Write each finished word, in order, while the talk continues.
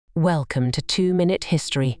Welcome to 2-Minute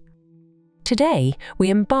History. Today, we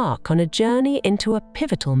embark on a journey into a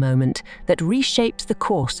pivotal moment that reshaped the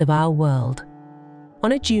course of our world.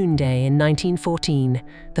 On a June day in 1914,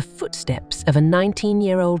 the footsteps of a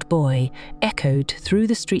 19-year-old boy echoed through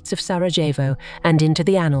the streets of Sarajevo and into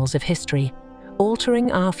the annals of history,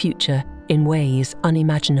 altering our future in ways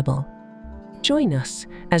unimaginable. Join us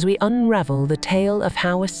as we unravel the tale of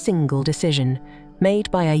how a single decision,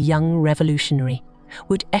 made by a young revolutionary,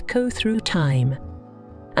 would echo through time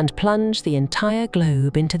and plunge the entire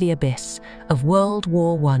globe into the abyss of World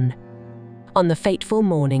War I. On the fateful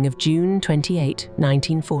morning of June 28,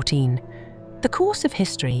 1914, the course of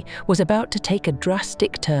history was about to take a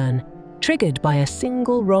drastic turn, triggered by a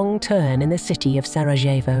single wrong turn in the city of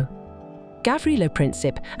Sarajevo. Gavrilo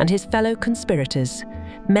Princip and his fellow conspirators,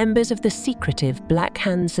 members of the secretive Black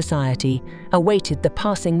Hand Society, awaited the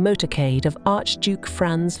passing motorcade of Archduke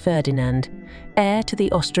Franz Ferdinand, heir to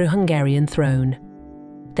the Austro-Hungarian throne.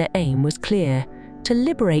 Their aim was clear: to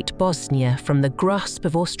liberate Bosnia from the grasp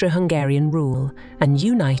of Austro-Hungarian rule and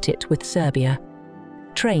unite it with Serbia.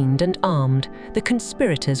 Trained and armed, the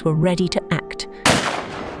conspirators were ready to act.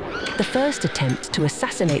 The first attempt to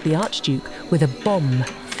assassinate the Archduke with a bomb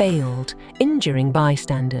failed, injuring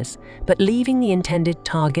bystanders, but leaving the intended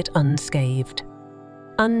target unscathed.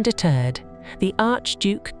 Undeterred, the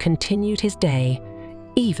Archduke continued his day,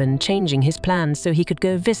 even changing his plans so he could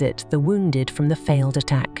go visit the wounded from the failed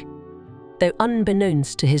attack. Though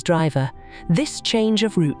unbeknownst to his driver, this change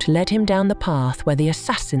of route led him down the path where the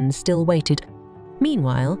assassins still waited.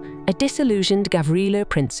 Meanwhile, a disillusioned Gavrilo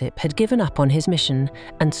Princip had given up on his mission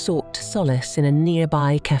and sought solace in a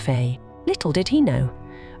nearby cafe. Little did he know,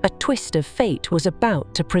 a twist of fate was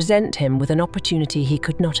about to present him with an opportunity he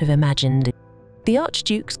could not have imagined. The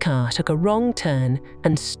Archduke's car took a wrong turn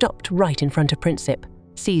and stopped right in front of Princip.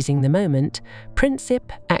 Seizing the moment,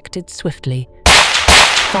 Princip acted swiftly,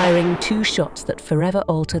 firing 2 shots that forever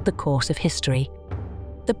altered the course of history.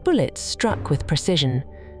 The bullets struck with precision,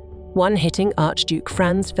 one hitting Archduke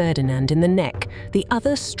Franz Ferdinand in the neck, the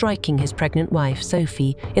other striking his pregnant wife,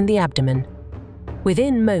 Sophie, in the abdomen.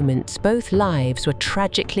 Within moments, both lives were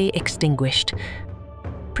tragically extinguished.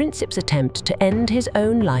 Princip's attempt to end his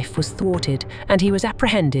own life was thwarted, and he was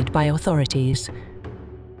apprehended by authorities.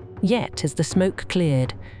 Yet, as the smoke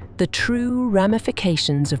cleared, the true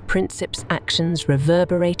ramifications of Princip's actions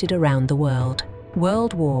reverberated around the world.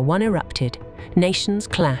 World War I erupted, nations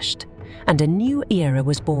clashed, and a new era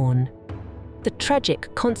was born. The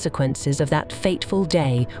tragic consequences of that fateful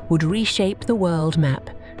day would reshape the world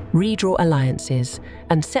map, redraw alliances,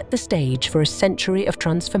 and set the stage for a century of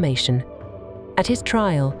transformation. At his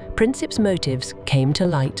trial, Princip's motives came to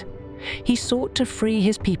light. He sought to free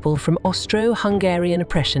his people from Austro-Hungarian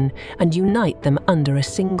oppression and unite them under a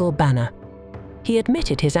single banner. He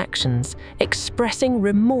admitted his actions, expressing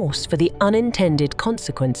remorse for the unintended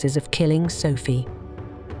consequences of killing Sophie.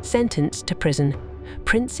 Sentenced to prison,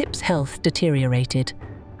 Princip's health deteriorated,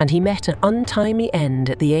 and he met an untimely end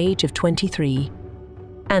at the age of 23.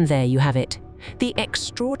 And there you have it, the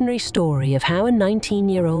extraordinary story of how a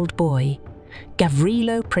 19-year-old boy,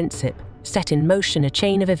 Gavrilo Princip, set in motion a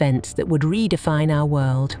chain of events that would redefine our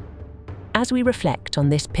world. As we reflect on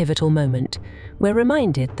this pivotal moment, we're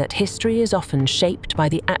reminded that history is often shaped by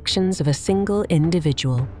the actions of a single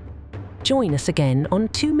individual. Join us again on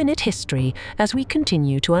 2-Minute History as we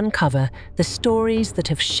continue to uncover the stories that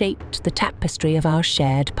have shaped the tapestry of our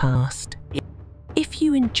shared past. If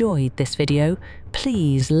you enjoyed this video,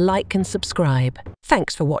 please like and subscribe.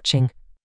 Thanks for watching.